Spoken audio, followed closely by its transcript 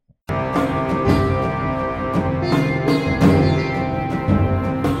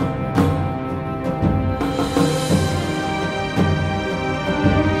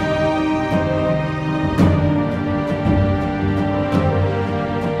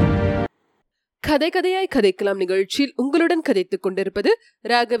கதை கதையாய் கதைக்கலாம் நிகழ்ச்சியில் உங்களுடன் கதைத்துக் கொண்டிருப்பது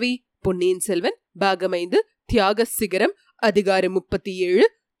ராகவி. பொன்னியின் செல்வன் பாகம் 5, தியாக சிகரம், அதிகாரம் 37,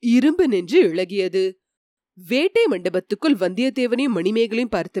 இரும்பு நெஞ்சு இளகியது. வேட்டை மண்டபத்துக்குள் வந்தியத்தேவனையும்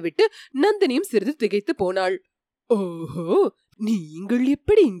மணிமேகலையும் பார்த்துவிட்டு நந்தினியும் சிறிது திகைத்து போனாள். ஓஹோ, நீங்கள்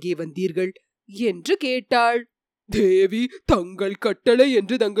எப்படி இங்கே வந்தீர்கள் என்று கேட்டாள். தேவி, தங்கள் கட்டளை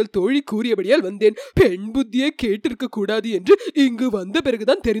என்று தங்கள் தோழி கூறியபடியால் வந்தேன். பெண் புத்தியை கேட்டிருக்க கூடாது என்று இங்கு வந்த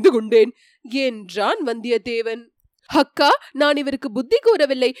பிறகுதான் தெரிந்து கொண்டேன் என்றான் வந்தியத்தேவன். அக்கா, நான் இவருக்கு புத்தி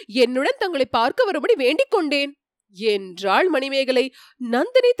கூறவில்லை, என்னுடன் தங்களை பார்க்க வரும்படி வேண்டிக் கொண்டேன் என்றாள் மணிமேகலை.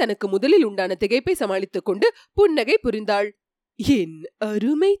 நந்தினி தனக்கு முதலில் உண்டான திகைப்பை சமாளித்துக் கொண்டு புன்னகை புரிந்தாள். என்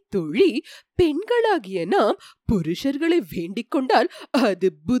அருமை தோழி, பெண்களாகிய நாம் புருஷர்களை வேண்டிக் கொண்டால் அது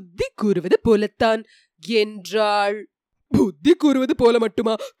புத்தி கூறுவது போலத்தான் என்றாள். புத்தி கூறுவது போல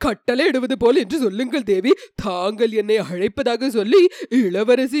மட்டுமா? கட்டளை இடுவது போல் என்று சொல்லுங்கள் தேவி. தாங்கள் என்னை அழைப்பதாக சொல்லி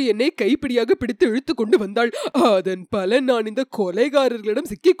இளவரசி என்னை கைப்பிடியாக பிடித்து இழுத்து கொண்டு வந்தாள். அதன் பலன் நான் இந்த கொலைகாரர்களிடம்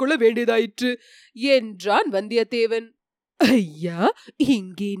சிக்கிக்கொள்ள வேண்டியதாயிற்று என்றான் வந்தியத்தேவன். ஐயா,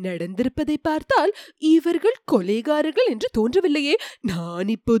 இங்கே நடந்திருப்பதை பார்த்தால் இவர்கள் கொலைகாரர்கள் என்று தோன்றவில்லையே. நான்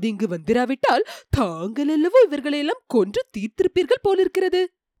இப்போது இங்கு வந்திராவிட்டால் தாங்கள் அல்லவோ இவர்களெல்லாம் கொன்று தீர்த்திருப்பீர்கள் போலிருக்கிறது.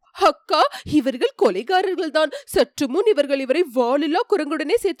 அக்கா, இவர்கள் கொலைகாரர்கள் தான். சற்று முன் இவரை வாலில்லா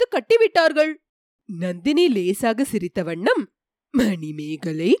குரங்குடனே சேர்த்து கட்டிவிட்டார்கள். நந்தினி லேசாக சிரித்த வண்ணம்,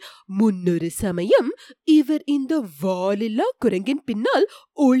 மணிமேகலை, முன்னொரு சமயம் இவர் இந்த வாலில்லா குரங்கின் பின்னால்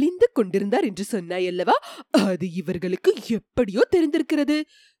ஒளிந்து கொண்டிருந்தார் என்று சொன்னாயல்லவா? அது இவர்களுக்கு எப்படியோ தெரிந்திருக்கிறது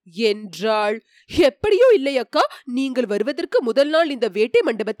என்றாள். எப்படியோ இல்லை அக்கா, நீங்கள் வருவதற்கு முதல் நாள் இந்த வேட்டை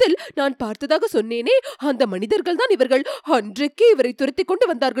மண்டபத்தில் நான் பார்த்ததாக சொன்னேனே, அந்த மனிதர்கள் தான் இவர்கள். அன்றைக்கே இவரை துரத்தி கொண்டு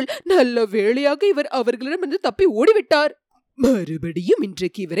வந்தார்கள். நல்ல வேளையாக இவர் அவர்களிடம் தப்பி ஓடிவிட்டார். மறுபடியும்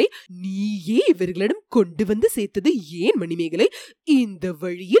இன்றைக்கு இவரை நீயே இவர்களிடம் கொண்டு வந்து சேர்த்தது ஏன் மணிமேகலை? இந்த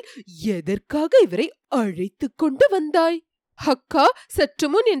வழியில் எதற்காக இவரை அழைத்து கொண்டு வந்தாய்? அக்கா, சற்று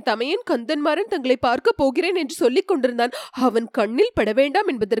முன் என் தமையன் கந்தன்மாறன் தங்களை பார்க்க போகிறேன் என்று சொல்லிக் கொண்டிருந்தான். அவன் கண்ணில் பட வேண்டாம்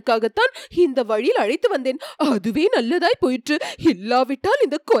என்பதற்காகத்தான் இந்த வழியில் அழைத்து வந்தேன். அதுவே நல்லதாய் போயிற்று. இல்லாவிட்டால்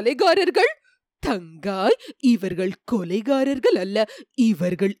இந்த கொலைகாரர்கள்... தங்காய், இவர்கள் கொலைகாரர்கள் அல்ல.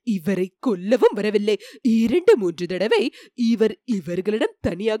 இவர்கள் இவரை கொல்லவும் வரவில்லை. 2-3 தடவை இவர்களிடம்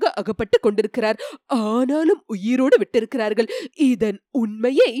தனியாக அகப்பட்டு கொண்டிருக்கிறார். ஆனாலும் உயிரோடு விட்டிருக்கிறார்கள். இதன்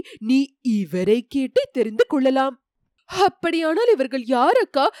உண்மையை நீ இவரை கேட்டு தெரிந்து கொள்ளலாம். அப்படியானால் இவர்கள்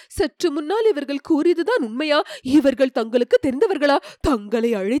யாரக்கா? சற்று முன்னால் இவர்கள் கூறியதுதான் உண்மையா? இவர்கள் தங்களுக்கு தெரிந்தவர்களா?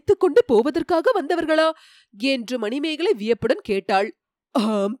 தங்களை அழைத்து கொண்டு போவதற்காக வந்தவர்களா என்று மணிமேகலை வியப்புடன் கேட்டாள்.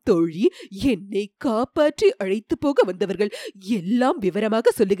 ஆம் தோழி, என்னை காப்பாற்றி அழைத்து போக வந்தவர்கள். எல்லாம்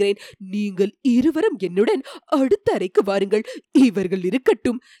விவரமாக சொல்லுகிறேன். நீங்கள் இருவரும் என்னுடன் அடுத்த அறைக்கு வாருங்கள். இவர்கள்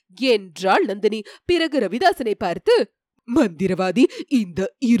இருக்கட்டும் என்றாள் நந்தினி. பிறகு ரவிதாசனை பார்த்து, மந்திரவாதி, இந்த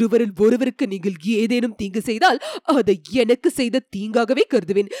இருவரில் ஒருவருக்கு நீங்கள் ஏதேனும் தீங்கு செய்தால் அதை எனக்கு செய்த தீங்காகவே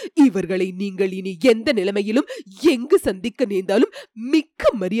கருதுவேன். இவர்களை நீங்கள் இனி எந்த நிலைமையிலும் எங்கு சந்திக்க நேர்ந்தாலும்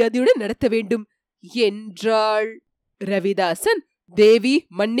மிக்க மரியாதையுடன் நடத்த வேண்டும் என்றாள். ரவிதாசன், தேவி,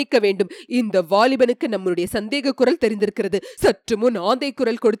 மன்னிக்க வேண்டும். இந்த வாலிபனுக்கு நம்முடைய சந்தேக குரல் தெரிந்திருக்கிறது. சற்று முன் ஆந்தை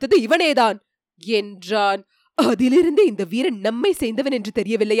குரல் கொடுத்தது இவனேதான் என்றான். அதிலிருந்து இந்த வீரன் நம்மை சேர்ந்தவன் என்று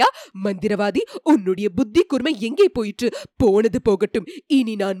தெரியவில்லையா? மந்திரவாதி, உன்னுடைய புத்தி கூர்மை எங்கே போயிற்று? போனது போகட்டும்.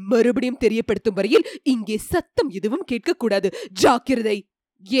 இனி நான் மறுபடியும் தெரியப்படுத்தும் வரையில் இங்கே சத்தம் எதுவும் கேட்கக்கூடாது. ஜாக்கிரதை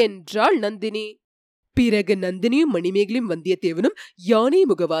என்றாள் நந்தினி. பிறகு நந்தினியும் மணிமேகலையும் வந்தியத்தேவனும் யானை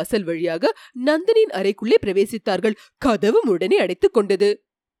முகவாசல் வழியாக நந்தினியின் அறைக்குள்ளே பிரவேசித்தார்கள். கதவும் உடனே அடைத்துக் கொண்டது.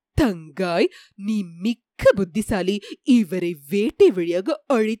 தங்காய், நீ மிக்க புத்திசாலி. இவரை வேட்டை வழியாக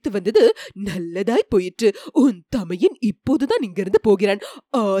அழைத்து வந்தது நல்லதாய் போயிற்று. உன் தமையன் இப்போதுதான் இங்கிருந்து போகிறான்.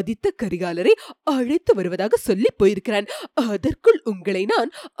 ஆதித்த கரிகாலரை அழைத்து வருவதாக சொல்லி போயிருக்கிறான். அதற்குள் உங்களை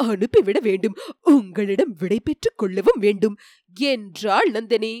நான் அனுப்பிவிட வேண்டும். உங்களிடம் விடை பெற்றுக் கொள்ளவும் வேண்டும் என்றாள்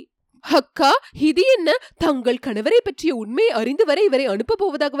நந்தினி. அக்கா, இது என்ன? தங்கள் கணவரை பற்றிய உண்மையை அறிந்து வரை இவரை அனுப்ப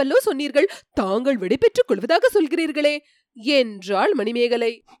போவதாகவல்லோ சொன்னீர்கள். தாங்கள் விடை பெற்றுக் கொள்வதாக சொல்கிறீர்களே என்றாள்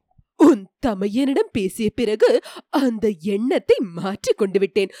மணிமேகலை. உன் தமையனிடம் பேசிய பிறகு அந்த எண்ணத்தை மாற்றிக் கொண்டு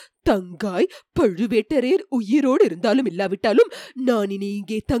விட்டேன். தங்காய், பழுவேட்டரையர் உயிரோடு இருந்தாலும் இல்லாவிட்டாலும் நான் இனி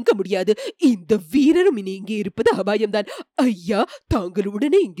இங்கே தங்க முடியாது. இந்த வீரரும் இனி இங்கே இருப்பது அபாயம்தான். ஐயா, தாங்கள்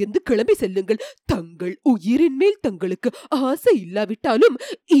உடனே இங்கிருந்து கிளம்பி செல்லுங்கள். தங்கள் உயிரின் மேல் தங்களுக்கு ஆசை இல்லாவிட்டாலும்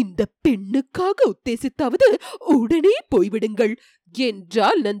இந்த பெண்ணுக்காக உத்தேசித்தாவது உடனே போய்விடுங்கள்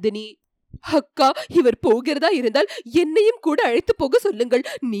என்றாள் நந்தினி. அக்கா, இவர் போகிறதா இருந்தால் என்னையும் கூட அழைத்து போக சொல்லுங்கள்.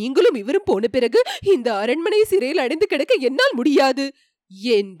 நீங்களும் இவரும் போன பிறகு இந்த அரண்மனை சிறையில் அடைந்து கிடக்க என்னால் முடியாது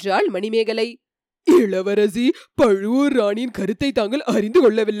என்றாள் மணிமேகலை. இளவரசி, பழுவூர் ராணியின் கருத்தை தாங்கள் அறிந்து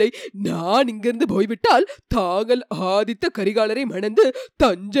கொள்ளவில்லை. நான் இங்கிருந்து போய்விட்டால் தாங்கள் ஆதித்த கரிகாலரை மணந்து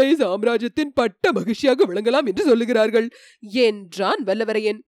தஞ்சை சாம்ராஜ்யத்தின் பட்ட மகிழ்ச்சியாக விளங்கலாம் என்று சொல்லுகிறார்கள் என்றான்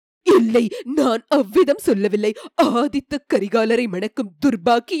வல்லவரையன். இல்லை, நான் அவ்விதம் சொல்லவில்லை. ஆதித்த கரிகாலரை மணக்கும்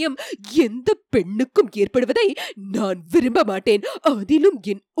துர்பாக்கியம் எந்த பெண்ணுக்கும் ஏற்படுவதை நான் விரும்ப மாட்டேன். அதிலும்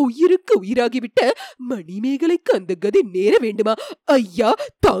என் உயிருக்கு உயிராகிவிட்ட மணிமேகலைக்கு அந்த கதி நேர வேண்டுமா? ஐயா,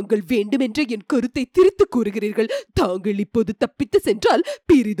 தாங்கள் வேண்டுமென்ற என் கருத்தை திரித்து கூறுகிறீர்கள். தாங்கள் இப்போது தப்பித்து சென்றால்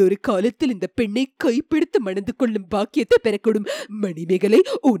பிறிதொரு காலத்தில் இந்த பெண்ணை கைப்பிடித்து மணந்து கொள்ளும் பாக்கியத்தை பெறக்கூடும். மணிமேகலை,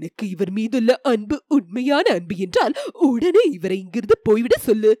 உனக்கு இவர் மீதுள்ள அன்பு உண்மையான அன்பு என்றால் உடனே இவரை இங்கிருந்து போய்விட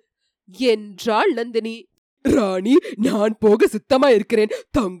சொல்லு என்றாள் நந்தினி. ராணி, நான் போக சுத்தமா இருக்கிறேன்.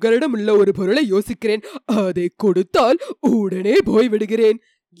 தங்களிடம் உள்ள ஒரு பொருளை யோசிக்கிறேன். அதை கொடுத்தால் உடனே போய்விடுகிறேன்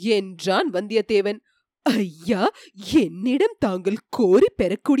என்றான் வந்தியத்தேவன். ஐயா, என்னிடம் தாங்கள் கோரி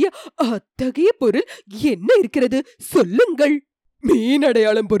பெறக்கூடிய அத்தகைய பொருள் என்ன இருக்கிறது? சொல்லுங்கள். மீன்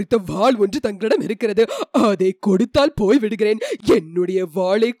அடையாளம் பொறித்த வாள் ஒன்று தங்களிடம் இருக்கிறது. அதை கொடுத்தால் போய்விடுகிறேன். என்னுடைய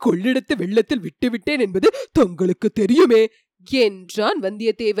வாளை கொள்ளிடத்து வெள்ளத்தில் விட்டுவிட்டேன் என்பது தங்களுக்கு தெரியுமே என்றான்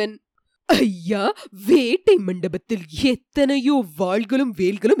வந்தியத்தேவன். ஐயா, வேட்டை மண்டபத்தில் எத்தனையோ வாள்களும்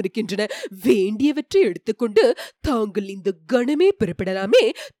வேல்களும் இருக்கின்றன. வேண்டியவற்றை எடுத்துக்கொண்டு தாங்கள் இந்த கணமே புறப்படலாமே.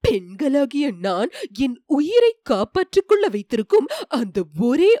 பெண்களாகிய நான் என் உயிரை காப்பாற்றிக் கொள்ள வைத்திருக்கும் அந்த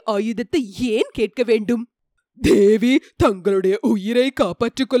ஒரே ஆயுதத்தை ஏன் கேட்க வேண்டும்? தேவி, தங்களுடைய உயிரை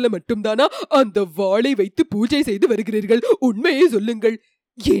காப்பாற்றிக் கொள்ள மட்டும்தானா அந்த வாளை வைத்து பூஜை செய்து வருகிறீர்கள்? உண்மையை சொல்லுங்கள்.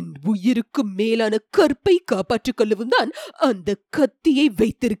 என் உயிருக்கு மேலான கற்பை காப்பாற்றிக் கொள்ளவும் தான் அந்த கத்தியை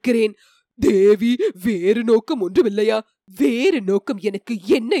வைத்திருக்கிறேன். தேவி, வேறு நோக்கம் ஒன்றுமில்லையா? வேறு நோக்கம் எனக்கு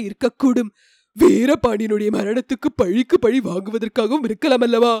என்ன இருக்கக்கூடும்? வீரபாண்டியனுடைய மரணத்துக்கு பழிக்கு பழி வாங்குவதற்காகவும் இருக்கலாம்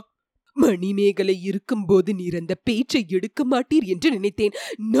அல்லவா? மணிமேகலை இருக்கும் போது நீர் அந்த பேச்சை எடுக்க மாட்டீர் என்று நினைத்தேன்.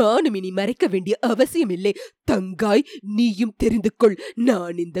 நானும் இனி மறைக்க வேண்டிய அவசியம் இல்லை. தங்காய், நீயும் தெரிந்து கொள்.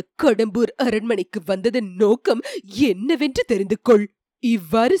 நான் இந்த கடம்பூர் அரண்மனைக்கு வந்ததன் நோக்கம் என்னவென்று தெரிந்து கொள்.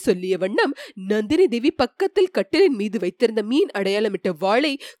 இவ்வாறு சொல்லிய வண்ணம் நந்தினி தேவி பக்கத்தில் கட்டிலின் மீது வைத்திருந்த மீன் அடையாளமிட்ட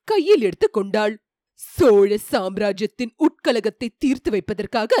வாளை கையில் எடுத்து கொண்டாள். சோழ சாம்ராஜ்யத்தின் உட்கலகத்தை தீர்த்து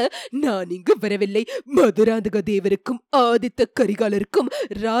வைப்பதற்காக நான் இங்கு வரவில்லை. மதுராந்தக தேவருக்கும் ஆதித்த கரிகாலருக்கும்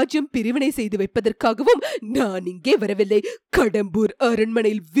ராஜ்யம் பிரிவினை செய்து வைப்பதற்காகவும் நான் இங்கே வரவில்லை. கடம்பூர்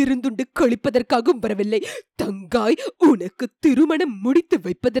அரண்மனையில் விருந்துண்டு கழிப்பதற்காகவும் வரவில்லை. தங்காய், உனக்கு திருமணம் முடித்து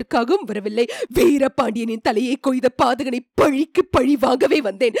வைப்பதற்காகவும் வரவில்லை. வீரபாண்டியனின் தலையை கொய்த பாதகனை பழிக்கு பழி வாங்கவே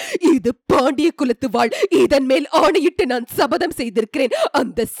வந்தேன். இது பாண்டிய குலத்து வாழ். இதன் மேல் ஆணையிட்டு நான் சபதம் செய்திருக்கிறேன்.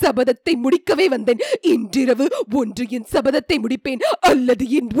 அந்த சபதத்தை முடிக்கவே வந்தேன். இன்றிரவு ஒன்று என் சபதத்தை முடிப்பேன், அல்லது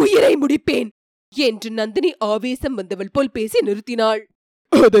என் உயிரை முடிப்பேன் என்று நந்தினி ஆவேசம் வந்தவள் போல் பேசி நிறுத்தினாள்.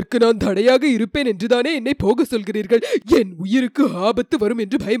 அதற்கு நான் தடையாக இருப்பேன் என்றுதானே என்னை போக சொல்கிறீர்கள்? என் உயிருக்கு ஆபத்து வரும்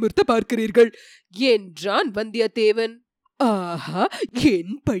என்று பயமுறுத்த பார்க்கிறீர்கள் என்றான் வந்தியத்தேவன். ஆஹா,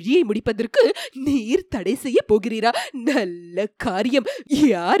 என் பழியை முடிப்பதற்கு நீர் தடை செய்ய போகிறீரா? நல்ல காரியம்.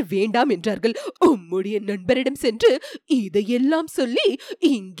 யார் வேண்டாம் என்றார்கள்? உம்முடைய நண்பரிடம் சென்று இதையெல்லாம் சொல்லி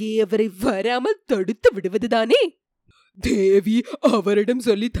இங்கே அவரை வராமல் தடுத்து விடுவதுதானே? தேவி, அவரிடம்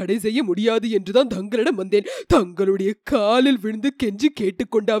சொல்லி தடை செய்ய முடியாது என்றுதான் தங்களிடம் வந்தேன். தங்களுடைய காலில் விழுந்து கெஞ்சி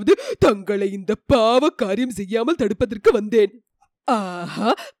கேட்டுக்கொண்டாவது தங்களை இந்த பாவ காரியம் செய்யாமல் தடுப்பதற்கு வந்தேன். ஆஹா,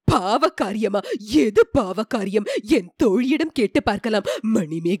 பாவ காரியமா? எது பாவ காரியம்? என் தோழியிடம் கேட்டு பார்க்கலாம்.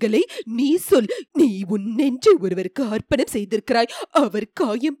 மணிமேகலை, நீ சொல். நீ உன் நெஞ்சை ஒருவருக்கு அர்ப்பணம் செய்திருக்கிறாய். அவர்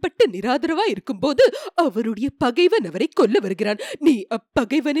காயம்பட்ட நிராதரவா இருக்கும் போது அவருடைய பகைவன் அவரை கொல்ல வருகிறான். நீ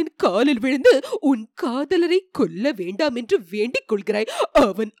அப்பகைவனின் காலில் விழுந்து உன் காதலரை கொல்ல வேண்டாம் என்று வேண்டிக் கொள்கிறாய்.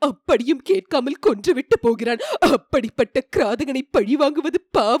 அவன் அப்படியும் கேட்காமல் கொன்றுவிட்டு போகிறான். அப்படிப்பட்ட கிராதகனை பழி வாங்குவது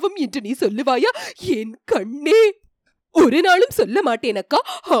பாவம் என்று நீ சொல்லுவாயா? என் கண்ணே, ஒரு நாளும் சொல்ல மாட்டேன் அக்கா.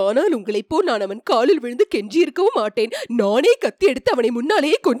 ஆனால் உங்களைப் போல் நான் அவன் காலில் விழுந்து கெஞ்சியிருக்கவும் மாட்டேன். நானே கத்தி எடுத்து அவனை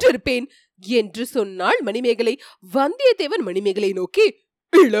முன்னாலேயே கொன்றிருப்பேன் என்று சொன்னாள் மணிமேகலை. வந்தியத்தேவன் மணிமேகலை நோக்கி,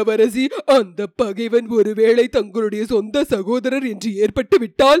 இளவரசி, அந்த பகைவன் ஒருவேளை தங்களுடைய சொந்த சகோதரர் என்று ஏற்பட்டு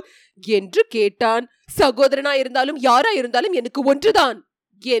விட்டால் என்று கேட்டான். சகோதரனாயிருந்தாலும் யாராயிருந்தாலும் எனக்கு ஒன்றுதான்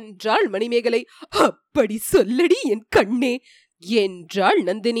என்றாள் மணிமேகலை. அப்படி சொல்லடி என் கண்ணே என்றாள்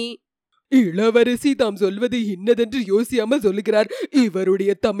நந்தினி. இளவரசி தாம் சொல்வது இன்னதென்று யோசியாமல் சொல்லுகிறார்.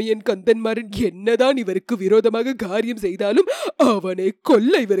 இவருடைய தமையன் கந்தன்மாரன் என்னதான் இவருக்கு விரோதமாக காரியம் செய்தாலும் அவனை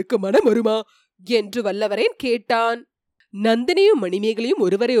கொல்ல இவருக்கு மனம் வருமா என்று வல்லவரேன் கேட்டான். நந்தினியும் மணிமேகலையும்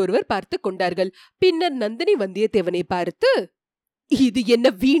ஒருவரை ஒருவர் பார்த்து கொண்டார்கள். பின்னர் நந்தினி வந்தியத்தேவனை பார்த்து, இது என்ன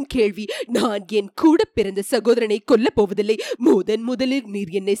வீண் கேள்வி? நான் என் கூட பிறந்த சகோதரனை கொல்ல போவதில்லை. முதலில்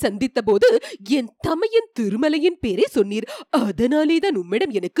நீர் என்னை சந்தித்த போது என் தமையன் திருமலையின் பேரை சொன்னீர். அதனாலேதான்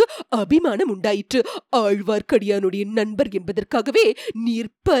உம்மிடம் எனக்கு அபிமானம் உண்டாயிற்று. ஆழ்வார்க்கடியானுடைய நண்பர் என்பதற்காகவே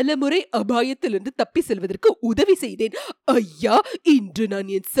நீர் பல முறை அபாயத்திலிருந்து தப்பி செல்வதற்கு உதவி செய்தேன். ஐயா, இன்று நான்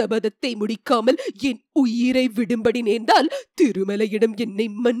என் சபதத்தை முடிக்காமல் என் உயிரை விடும்படி நேர்ந்தால் திருமலையிடம் என்னை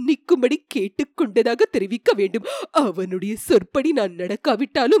மன்னிக்கும்படி கேட்டுக்கொண்டதாக தெரிவிக்க வேண்டும். அவனுடைய சொற்படி நான்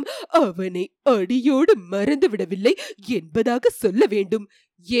நடக்காவிட்டாலும் அவனை அடியோடு மறந்து விடவில்லை என்பதாக சொல்ல வேண்டும்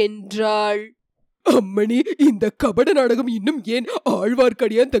என்றாள். அம்மணி, இந்த கபட நாடகம் இன்னும் ஏன்?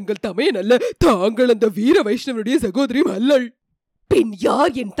 ஆழ்வார்க்கடியான் தங்கள் தமையன் அல்ல. தாங்கள் அந்த வீர வைஷ்ணவனுடைய சகோதரியும் அல்லள். பின்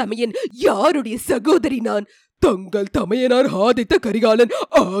யார் என் தமையன்? யாருடைய சகோதரி நான்? தங்கள் தமையனார் ஆதித்த கரிகாலன்.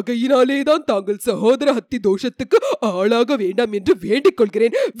 ஆகையினாலேதான் தாங்கள் சகோதர ஹத்தி தோஷத்துக்கு ஆளாக வேண்டாம் என்று வேண்டிக்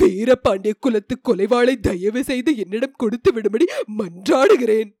கொள்கிறேன். வீரபாண்டிய குலத்து கொலைவாளை தயவு செய்து என்னிடம் கொடுத்து விடும்படி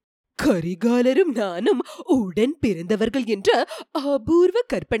மன்றாடுகிறேன். கரிகாலரும் நானும் உடன் பிறந்தவர்கள் என்ற அபூர்வ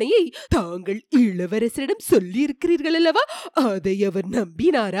கற்பனையை தாங்கள் இளவரசரிடம் சொல்லியிருக்கிறீர்கள் அல்லவா? அதை அவர்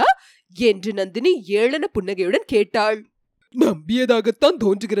நம்பினாரா என்று நந்தினி ஏளன புன்னகையுடன் கேட்டாள். நம்பியதாகத்தான்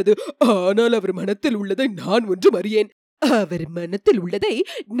தோன்றுகிறது. ஆனால் அவர் மனத்தில் உள்ளதை நான் ஒன்றும் அறியேன். அவர் மனத்தில் உள்ளதை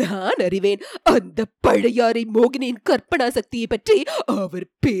நான் அறிவேன். அந்த பழையாறை மோகினியின் கற்பனா சக்தியை பற்றி அவர்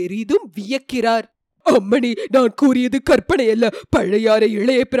பெரிதும் வியக்கிறார். அம்மணி, நான் கூறியது கற்பனை அல்ல. பழையாறை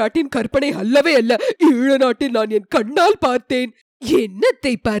இளைய பிராட்டின் கற்பனை அல்லவே அல்ல. ஈழ நாட்டில் நான் என் கண்ணால் பார்த்தேன்.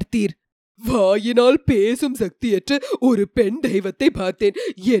 என்னத்தை பார்த்தீர்? வாயினால் பேசும் சக்தியற்ற ஒரு பெண் தெய்வத்தை பார்த்தேன்.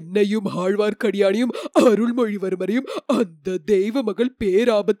 என்னையும் ஆழ்வார்க்கடியானையும் அருள்மொழிவர்மரையும் அந்த தெய்வ மகள்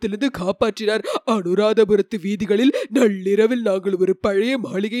பேராபத்திலிருந்து காப்பாற்றினார். அனுராதபுரத்து வீதிகளில் நள்ளிரவில் நாங்கள் ஒரு பழைய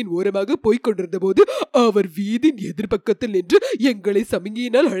மாளிகையின் ஓரமாக போய்க் கொண்டிருந்த போது அவர் வீதின் எதிர்பக்கத்தில் நின்று எங்களை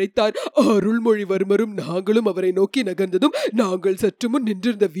சமிகையினால் அழைத்தார். அருள்மொழிவர்மரும் நாங்களும் அவரை நோக்கி நகர்ந்ததும் நாங்கள் சற்று முன்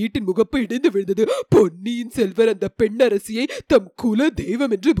நின்றிருந்த வீட்டின் முகப்பு இடிந்து விழுந்தது. பொன்னியின் செல்வர் அந்த பெண்ணரசியை தம் குல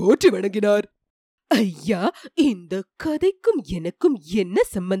தெய்வம் என்று போற்றி வணங்கினார். ஐயா, இந்த கதைக்கும் எனக்கும் என்ன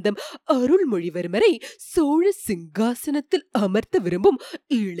சம்பந்தம்? அருள்மொழிவர்மரை சோழ சிங்காசனத்தில் அமர்த்த விரும்பும்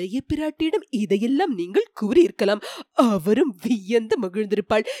இளைய பிராட்டியிடம் இதையெல்லாம் நீங்கள் கூறியிருக்கலாம். அவரும் வியந்து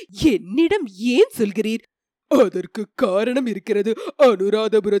மகிழ்ந்திருப்பாள். என்னிடம் ஏன் சொல்கிறீர்? அதற்கு காரணம் இருக்கிறது.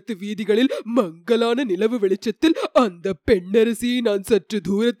 அனுராதபுரத்து வீதிகளில் மங்கலான நிலவு வெளிச்சத்தில் அந்த பெண்ணரசியை நான் சற்று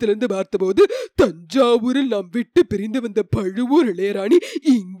தூரத்திலிருந்து பார்த்தபோது தஞ்சாவூரில் நாம் விட்டு பிரிந்து வந்த பழுவூர் இளையராணி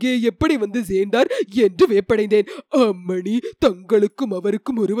இங்கே எப்படி வந்து சேர்ந்தார் என்று வியப்படைந்தேன். அம்மணி, தங்களுக்கும்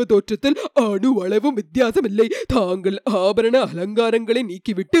அவருக்கும் உருவ தோற்றத்தில் அணு அளவும் வித்தியாசம் இல்லை. தாங்கள் ஆபரண அலங்காரங்களை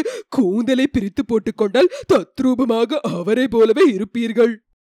நீக்கிவிட்டு கூந்தலை பிரித்து போட்டுக்கொண்டால் தத்ரூபமாக அவரை போலவே இருப்பீர்கள்.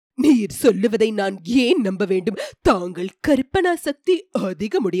 நீர் சொல்லுவதை நான் ஏன் நம்ப வேண்டும்? தாங்கள் கற்பனா சக்தி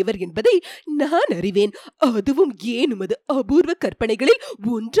அதிகமுடையவர் என்பதை நான் அறிவேன். அதுவும் ஏன் உமது அபூர்வ கற்பனைகளில்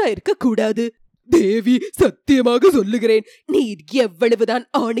ஒன்றாயிருக்க கூடாது? தேவி, சத்தியமாக சொல்லுகிறேன். நீர் எவ்வளவுதான்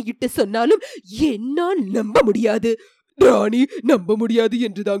ஆணையிட்டு சொன்னாலும் என்னால் நம்ப முடியாது. ராணி, நம்ப முடியாது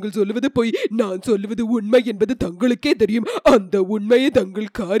என்று தாங்கள் சொல்லுவது பொய். நான் சொல்லுவது உண்மை என்பது தங்களுக்கே தெரியும். அந்த உண்மையை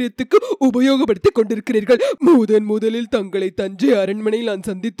தங்கள் காரியத்துக்கு உபயோகப்படுத்திக் கொண்டிருக்கிறீர்கள். முதலில் தங்களை தஞ்சை அரண்மனையில் நான்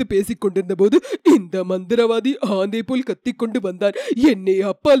சந்தித்து பேசிக் கொண்டிருந்த போது இந்த மந்திரவாதி ஆந்தை போல் கத்திக்கொண்டு வந்தார். என்னை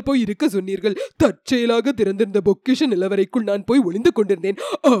அப்பால் போய் இருக்க சொன்னீர்கள். தற்செயலாக திறந்திருந்த பொக்கிஷ நிலவரைக்குள் நான் போய் ஒளிந்து கொண்டிருந்தேன்.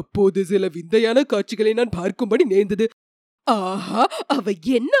 அப்போது சில விந்தையான காட்சிகளை நான் பார்க்கும்படி நேர்ந்தது. ஆஹா, அவை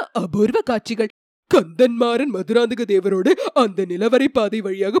என்ன அபூர்வ காட்சிகள்! கந்தன்மாறன் மதுராந்தக தேவரோடு அந்த நிலவரை பாதை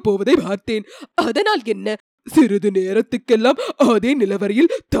வழியாக போவதை பார்த்தேன். அதனால் என்ன? சிறிது நேரத்துக்கெல்லாம் அதே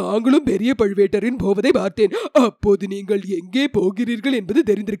நிலவரையில் தாங்களும் பெரிய பழுவேட்டரின் போவதை பார்த்தேன். அப்போது நீங்கள் எங்கே போகிறீர்கள் என்பது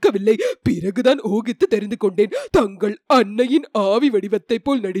தெரிந்திருக்கவில்லை. பிறகுதான் ஊகித்து தெரிந்து கொண்டேன். தங்கள் அன்னையின் ஆவி வடிவத்தை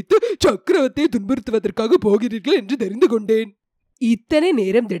போல் நடித்து சக்கரவர்த்தியை துன்புறுத்துவதற்காக போகிறீர்கள் என்று தெரிந்து கொண்டேன். இத்தனை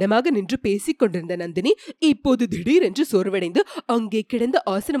நேரம் திடமாக நின்று பேசிக் கொண்டிருந்த நந்தினி இப்போது திடீரென்று சோர்வடைந்து அங்கே கிடந்த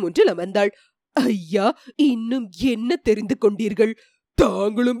ஆசனம் ஒன்றில் அமர்ந்தாள். ஐயா, இன்னும் என்ன தெரிந்து கொண்டீர்கள்?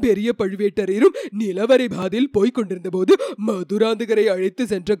 தாங்களும் பெரிய பழுவேட்டரையரும் நிலவரை பாதையில் போய்க் கொண்டிருந்த போது மதுராந்தகரை அழைத்து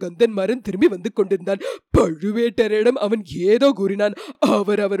சென்ற கந்தன்மாறன் திரும்பி வந்து கொண்டிருந்தான். பழுவேட்டரையிடம் அவன் ஏதோ கூறினான்.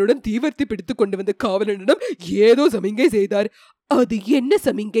 அவருடன் தீவர்த்தி பிடித்துக் கொண்டு வந்த காவலனிடம் ஏதோ சமிங்கை செய்தார். அது என்ன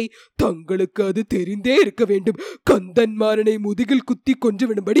சமிங்கை? தங்களுக்கு அது தெரிந்தே இருக்க வேண்டும். கந்தன்மாறனை முதுகில் குத்தி கொன்று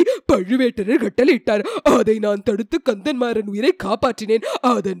விடும்படி பழுவேட்டரர் கட்டளையிட்டார். அதை நான் தடுத்து கந்தன்மாறன் உயிரை காப்பாற்றினேன்.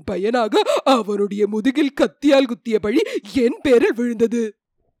 அதன் பயனாக அவனுடைய முதுகில் கத்தியால் குத்திய பழி என் பேரில் விழுந்தது.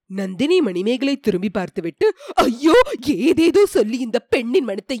 நந்தினி மணிமேகலை திரும்பி பார்த்துவிட்டு, ஐயோ, ஏதேதோ சொல்லி இந்த பெண்ணின்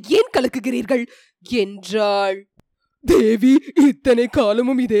மனத்தை ஏன் கலக்குகிறீர்கள் என்றாள். தேவி, இத்தனை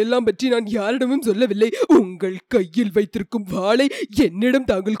காலமும் இதையெல்லாம் பற்றி நான் யாரிடமும் சொல்லவில்லை. உங்கள் கையில் வைத்திருக்கும் வாளை என்னிடம்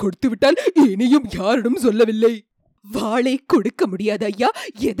தாங்கள் கொடுத்து விட்டால் இனியும் யாரிடம் சொல்லவில்லை. வாளை கொடுக்க முடியாது ஐயா.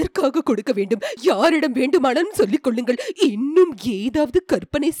 எதற்காக கொடுக்க வேண்டும்? யாரிடம் வேண்டுமானாலும் சொல்லிக் கொள்ளுங்கள். இன்னும் ஏதாவது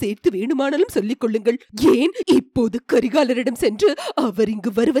கற்பனை சேர்த்து வேண்டுமானாலும் சொல்லிக் கொள்ளுங்கள். ஏன் இப்போது கரிகாலரிடம் சென்று அவர்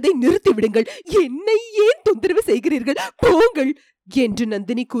இங்கு வருவதை நிறுத்திவிடுங்கள். என்னை ஏன் தொந்தரவு செய்கிறீர்கள்? போங்கள் என்று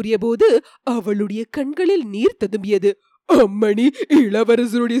நந்தினி கூறியபோது அவளுடைய கண்களில் நீர் ததும்பியது. அம்மணி,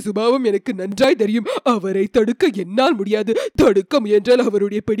 இளவரசருடைய சுபாவம் எனக்கு நன்றாய் தெரியும். அவரை தடுக்க என்னால் முடியாது. தடுக்க முயன்றால்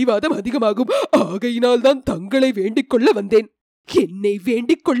அவருடைய பிடிவாதம் அதிகமாகும். ஆகையினால் தான் தங்களை வேண்டிக் கொள்ள வந்தேன். என்னை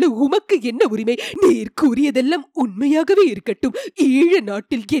வேண்டிக் கொள்ள உமக்கு என்ன உரிமை? நீர் கூறியதெல்லாம் உண்மையாகவே இருக்கட்டும். ஈழ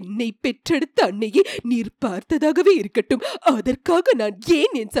நாட்டில் என்னை பெற்றெடுத்த அன்னையே நீர் பார்த்ததாகவே இருக்கட்டும். அதற்காக நான்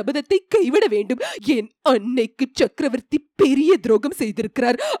ஏன் என் சபதத்தை கைவிட வேண்டும்? என் அன்னைக்கு சக்கரவர்த்தி பெரிய துரோகம்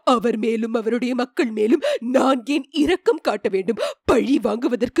செய்திருக்கிறார். அவர் மேலும் அவருடைய மக்கள் மேலும் நான் ஏன் இரக்கம் காட்ட வேண்டும்? பழி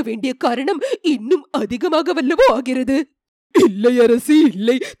வாங்குவதற்கு வேண்டிய காரணம் இன்னும் அதிகமாக வல்லவோ ஆகிறது. இல்லை அரசி,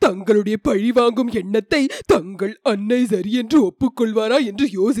 இல்லை. தங்களுடைய பழி வாங்கும் எண்ணத்தை தங்கள் அன்னை சரி என்று ஒப்புக்கொள்வாரா என்று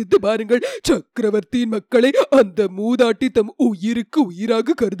யோசித்து பாருங்கள். சக்கரவர்த்தியின் மக்களை அந்த மூதாட்டி தம் உயிருக்கு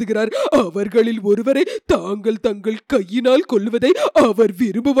உயிராக கருதுகிறார். அவர்களில் ஒருவரை தாங்கள் தங்கள் கையினால் கொல்வதை அவர்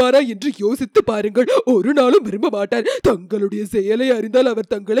விரும்புவாரா என்று யோசித்து பாருங்கள். ஒரு நாளும் விரும்ப மாட்டார். தங்களுடைய செயலை அறிந்தால்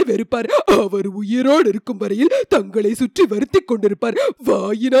அவர் தங்களை வெறுப்பார். அவர் உயிரோடு இருக்கும் வரையில் தங்களை சுற்றி வருத்திக் கொண்டிருப்பார்.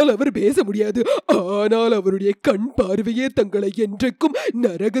 வாயினால் அவர் பேச முடியாது. ஆனால் அவருடைய கண் பார்வையே தங்களை என்றைக்கும்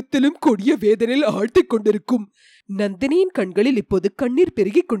நரகத்திலும் கொடிய வேதனையில் ஆழ்த்திக் கொண்டிருக்கும். நந்தினியின் கண்களில் இப்போது கண்ணீர்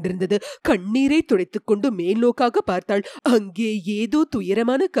பெருகிக் கொண்டிருந்தது. கண்ணீரை துடைத்துக் கொண்டு மேல் நோக்காக பார்த்தாள். அங்கே ஏதோ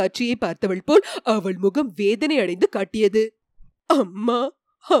துயரமான காட்சியை பார்த்தவள் போல் அவள் முகம் வேதனை அடைந்து காட்டியது. அம்மா,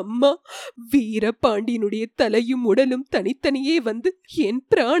 அம்மா, வீரபாண்டியனுடைய தலையும் உடலும் தனித்தனியே வந்து என்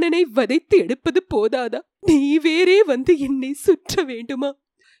பிராணனை வதைத்து எடுப்பது போதாதா? நீ வேறே வந்து என்னை சுற்ற வேண்டுமா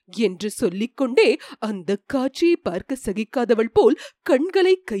என்று சொல்லிக்கொண்டே அந்த காட்சியை பார்க்க சகிக்காதவள் போல்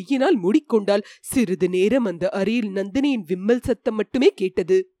கண்களை கையினால் மூடிக்கொண்டாள். சிறிது நேரம் அந்த அறையில் நந்தினியின் விம்மல் சத்தம் மட்டுமே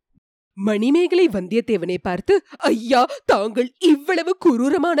கேட்டது. மணிமேகலை வந்தியத்தேவனை பார்த்து, ஐயா, தாங்கள் இவ்வளவு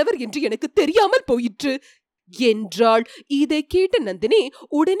குரூரமானவர் என்று எனக்கு தெரியாமல் போயிற்று என்றாள். இதை கேட்ட நந்தினி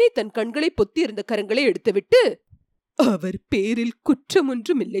உடனே தன் கண்களை பொத்தியிருந்த கரங்களை எடுத்துவிட்டு, அவர் பேரில் குற்றம்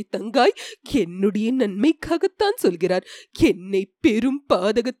ஒன்றும் இல்லை தங்காய். என்னுடைய நன்மைக்காகத்தான் சொல்கிறார். என்னை பெரும்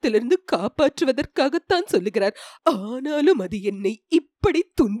பாதகத்திலிருந்து காப்பாற்றுவதற்காகத்தான் சொல்லுகிறார். ஆனாலும் அது என்னை இப்படி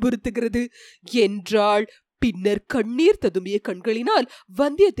துன்புறுத்துகிறது என்றாள். பின்னர் கண்ணீர் ததும்பிய கண்களினால்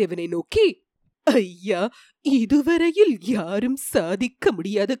வந்தியத்தேவனை நோக்கி, ஐயா, இதுவரையில் யாரும் சாதிக்க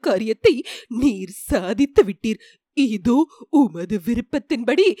முடியாத காரியத்தை நீர் சாதித்து விட்டீர். இதோ உமது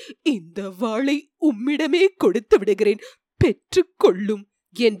விருப்பத்தின்படி இந்த வாளை உம்மிடமே கொடுத்து விடுகிறேன். பெற்றுக்கொள்ளும்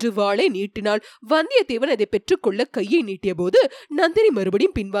என்று வாளை நீட்டினாள். வந்தியத்தேவன் அதை பெற்றுக்கொள்ள கையை நீட்டிய போது நந்தினி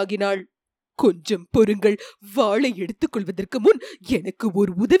மறுபடியும் பின்வாங்கினாள். கொஞ்சம் பொறுங்கள். வாளை எடுத்துக் கொள்வதற்கு முன் எனக்கு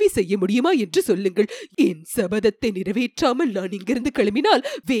ஒரு உதவி செய்ய முடியுமா என்று சொல்லுங்கள். என் சபதத்தை நிறைவேற்றாமல் நான் இங்கிருந்து கிளம்பினால்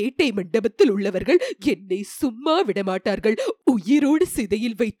வேட்டை மண்டபத்தில் உள்ளவர்கள் என்னை சும்மா விடமாட்டார்கள். உயிரோடு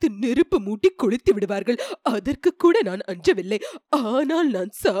சிதையில் வைத்து நெருப்பு மூட்டி கொளுத்தி விடுவார்கள். அதற்கு கூட நான் அஞ்சவில்லை. ஆனால்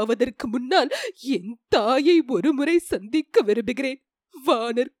நான் சாவதற்கு முன்னால் என் தாயை ஒரு முறை சந்திக்க விரும்புகிறேன்.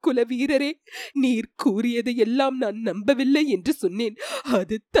 வானர் குல வீரரே, நீர் கூறியதை எல்லாம் நான் நம்பவில்லை என்று சொன்னேன்.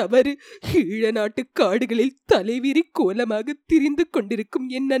 அது தவறு. ஈழ நாட்டு காடுகளில் தலைவிரி கோலமாக திரிந்து கொண்டிருக்கும்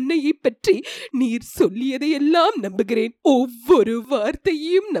என் அன்னையை பற்றி நீர் சொல்லியதையெல்லாம் நம்புகிறேன். ஒவ்வொரு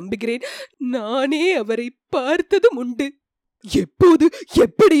வார்த்தையையும் நம்புகிறேன். நானே அவரை பார்த்ததும் உண்டு. எப்போது,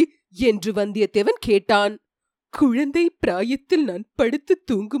 எப்படி என்று வந்தியத்தேவன் கேட்டான். குழந்தை பிராயத்தில் நான் படுத்து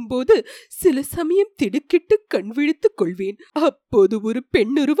தூங்கும்போது சில சமயம் திடுக்கிட்டு கண் விழித்துக் கொள்வேன். அப்போது ஒரு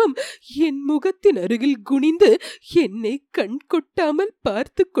பெண்ணுருவம் என் முகத்தின் அருகில் குனிந்து என்னை கண் கொட்டாமல்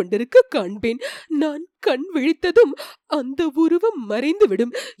பார்த்து கொண்டிருக்க காண்பேன். நான் கண் விழித்ததும் அந்த உருவம்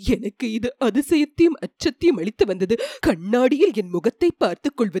மறைந்துவிடும். எனக்கு இது அதிசயத்தையும் அச்சத்தையும் அளித்து வந்தது. கண்ணாடியில் என் முகத்தை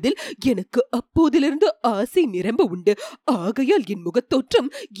பார்த்துக் கொள்வதில் எனக்கு அப்போதிலிருந்து ஆசை நிரம்ப உண்டு. ஆகையால் என் முகத்தோற்றம்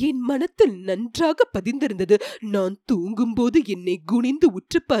என் மனத்தில் நன்றாக பதிந்திருந்தது. நான் தூங்கும் போது என்னை குனிந்து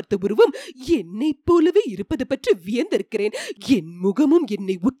உற்று பார்த்த உருவம் என்னை போலவே இருப்பது பற்றி வியந்திருக்கிறேன். என் முகமும்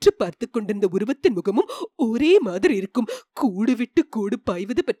என்னை உற்று பார்த்து கொண்டிருந்த உருவத்தின் முகமும் ஒரே மாதிரி இருக்கும். கூடு விட்டு கூடு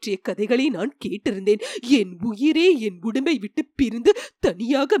பாய்வது பற்றிய கதைகளை நான் கேட்டிருந்தேன். என் உயிரே என் உடம்பை விட்டு பிரிந்து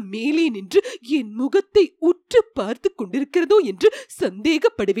தனியாக மேலே நின்று என் முகத்தை உற்று பார்த்து கொண்டிருக்கிறதோ என்று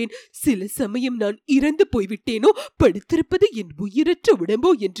சந்தேகப்படுவேன். சில சமயம் நான் இறந்து போய்விட்டேனோ, படுத்திருப்பது என் உயிரற்ற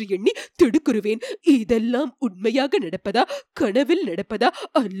உடம்போ என்று எண்ணி திடுக்குறுவேன். இதெல்லாம் உண்மையாக நடப்பதா, கனவில் நடப்பதா,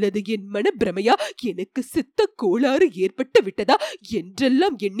 அல்லது என் மன பிரமையா, எனக்கு சித்த கோளாறு ஏற்பட்டு விட்டதா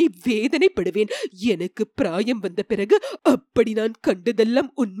என்றெல்லாம் எண்ணி வேதனைப்படுவேன். எனக்கு பிராயம் வந்த பிறகு அப்படி நான்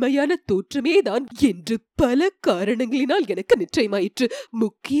கண்டதெல்லாம் உண்மையான தோற்றமே தான் என்று பல காரணங்களினால் எனக்கு நிச்சயமாயிற்று.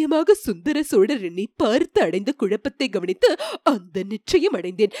 முக்கியமாக சுந்தர சோழர் என்னை பார்த்து அடைந்த அடைந்த குழப்பத்தை கவனித்து அந்த நிச்சயம்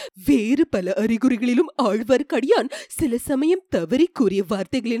அடைந்தேன். வேறு பல அறிகுறிகளிலும் ஆழ்வார்க்கடியான் சில சமயம் தவறி கூறிய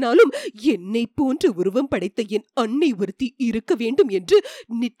வார்த்தைகளினாலும் என்னை போன்ற உருவம் படைத்த என் அன்னை ஒருத்தி இருக்க வேண்டும் என்று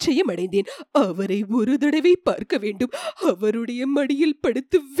நிச்சயம் அடைந்தேன். அவரை ஒரு தடவை பார்க்க வேண்டும், அவருடைய மடியில்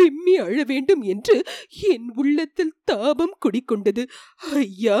படுத்து விம்மி அழ வேண்டும் என்று என் உள்ளத்தில் தாபம் குடிக்கொண்டது.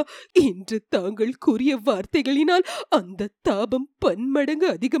 ஐயா, இன்று தாங்கள் கூறிய வார்த்தைகளினால் அந்த தாபம் பன்மடங்கு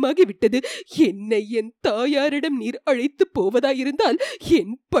அதிகமாகிவிட்டது. என்னை என் தாயாரிடம் நீர் அழைத்து போவதாயிருந்தால்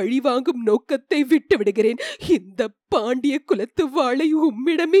என் பழிவாங்கும் நோக்கத்தை விட்டு விடுகிறேன். இந்த பாண்டிய குலத்து வாளை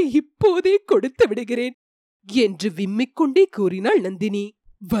உம்மிடமே இப்போதே கொடுத்து விடுகிறேன் என்று விம்மிக்கொண்டே கூறினாள் நந்தினி.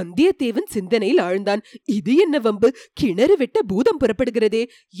 வந்தியத்தேவன் சிந்தனையில் ஆழ்ந்தான். இது என்ன வம்பு, கிணறு வெட்ட பூதம் புறப்படுகிறதே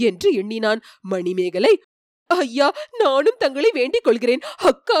என்று எண்ணினான். மணிமேகலை, ஐயா, நானும் தங்களை வேண்டிக் கொள்கிறேன்,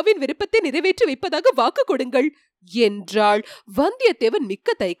 அக்காவின் விருப்பத்தை நிறைவேற்றி வைப்பதாக வாக்கு கொடுங்கள் என்றாள். வந்தியத்தேவன்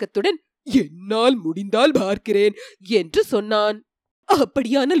மிக்க தயக்கத்துடன், என்னால் முடிந்தால் பார்க்கிறேன் என்று சொன்னான்.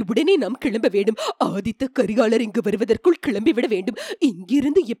 அப்படியானால் உடனே நாம் கிளம்ப வேண்டும். ஆதித்த கரிகாலர் இங்கு வருவதற்குள் கிளம்பிவிட வேண்டும்.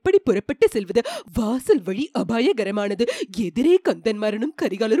 இங்கிருந்து எப்படி புறப்பட்டு செல்வது? வாசல் வழி அபாயகரமானது. எதிரே கந்தன்மாரனும்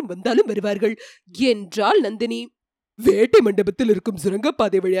கரிகாலரும் வந்தாலும் வருவார்கள் என்றாள் நந்தினி. வேட்டை மண்டபத்தில் இருக்கும்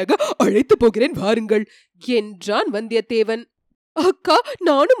சுரங்கப்பாதை வழியாக அழைத்து போகிறேன், வாருங்கள் என்றான் வந்தியத்தேவன். அக்கா,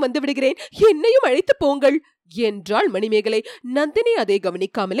 நானும் வந்து விடுகிறேன், என்னையும் அழைத்து போங்கள் என்றாள் மணிமேகலை. நந்தினி அதை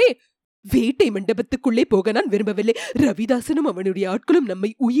கவனிக்காமலே, வேட்டை மண்டபத்துக்குள்ளே போக நான் விரும்பவில்லை. ரவிதாசனும் அவனுடைய ஆட்களும் நம்மை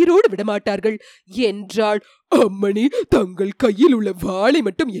உயிரோடு விடமாட்டார்கள் என்றாள். அம்மணி, தங்கள் கையில் உள்ள வாளை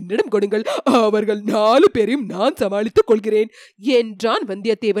மட்டும் என்னிடம் கொடுங்கள், அவர்கள் 4 பேரையும் நான் சமாளித்துக் கொள்கிறேன் என்றான்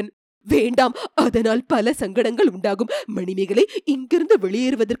வந்தியத்தேவன். வேண்டாம், அதனால் பல சங்கடங்கள் உண்டாகும். மணிமேகலை, இங்கிருந்து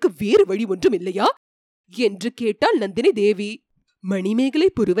வெளியேறுவதற்கு வேறு வழி ஒன்றும் இல்லையா என்று கேட்டாள் நந்தினி தேவி. மணிமேகலை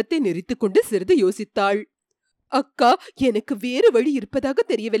புருவத்தை நெறித்துக் கொண்டு சிறிது யோசித்தாள். அக்கா, எனக்கு வேறு வழி இருப்பதாக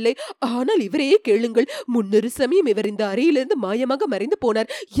தெரியவில்லை. ஆனால் இவரையே கேளுங்கள். முன்னொரு சமயம் இவர் இந்த அறையிலிருந்து மாயமாக மறைந்து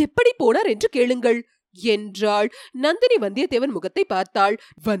போனார். எப்படி போனார் என்று கேளுங்கள் என்றாள். நந்தினி வந்தியத்தேவன் முகத்தை பார்த்தாள்.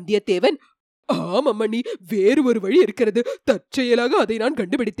 வந்தியத்தேவன், ஆம் அம்மணி, வேறு ஒரு வழி இருக்கிறது. தற்செயலாக அதை நான்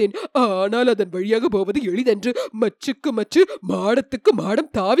கண்டுபிடித்தேன். ஆனால் அதன் வழியாக போவது எளிதன்று. மச்சுக்கு மச்சு, மாடத்துக்கு மாடம்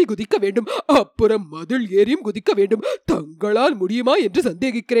தாவி குதிக்க வேண்டும். அப்புறம் மதில் ஏறியும் குதிக்க வேண்டும். தங்களால் முடியுமா என்று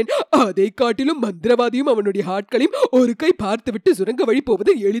சந்தேகிக்கிறேன். அதை காட்டிலும் மந்திரவாதியும் அவனுடைய ஆட்களையும் ஒரு கை பார்த்துவிட்டு சுரங்க வழி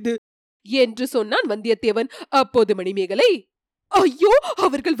போவது எளிது என்று சொன்னான் வந்தியத்தேவன். அப்போது மணிமேகலை, ஐயோ,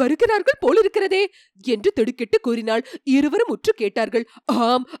 அவர்கள் வருகிறார்கள் போலிருக்கிறதே என்று திடுக்கிட்டு கூறினாள். இருவரும் உற்று கேட்டார்கள்.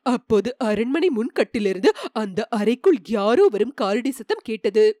 ஆம், அப்போது அரண்மனை முன்கட்டிலிருந்து அந்த அறைக்குள் யாரோ வரும் காலடி சத்தம்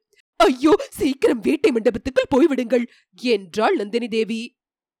கேட்டது. ஐயோ, சீக்கிரம் வேட்டை மண்டபத்துக்குள் போய்விடுங்கள் என்றாள் நந்தினி தேவி.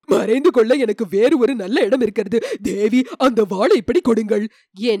 மறைந்து கொள்ள எனக்கு வேறு ஒரு நல்ல இடம் இருக்கிறது. தேவி, அந்த வாளை இப்படி கொடுங்கள்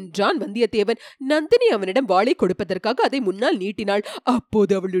என்றான் வந்தியத்தேவன். நந்தினி அவனிடம் வாளை கொடுப்பதற்காக அதை முன்னால் நீட்டினாள்.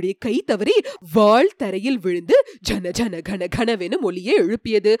 அப்போது அவளுடைய கை தவறி வாள் தரையில் விழுந்து ஜன ஜன கன கனவெனும் ஒலியை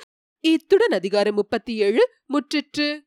எழுப்பியது. இத்துடன் அதிகாரம் 37 முற்றிற்று.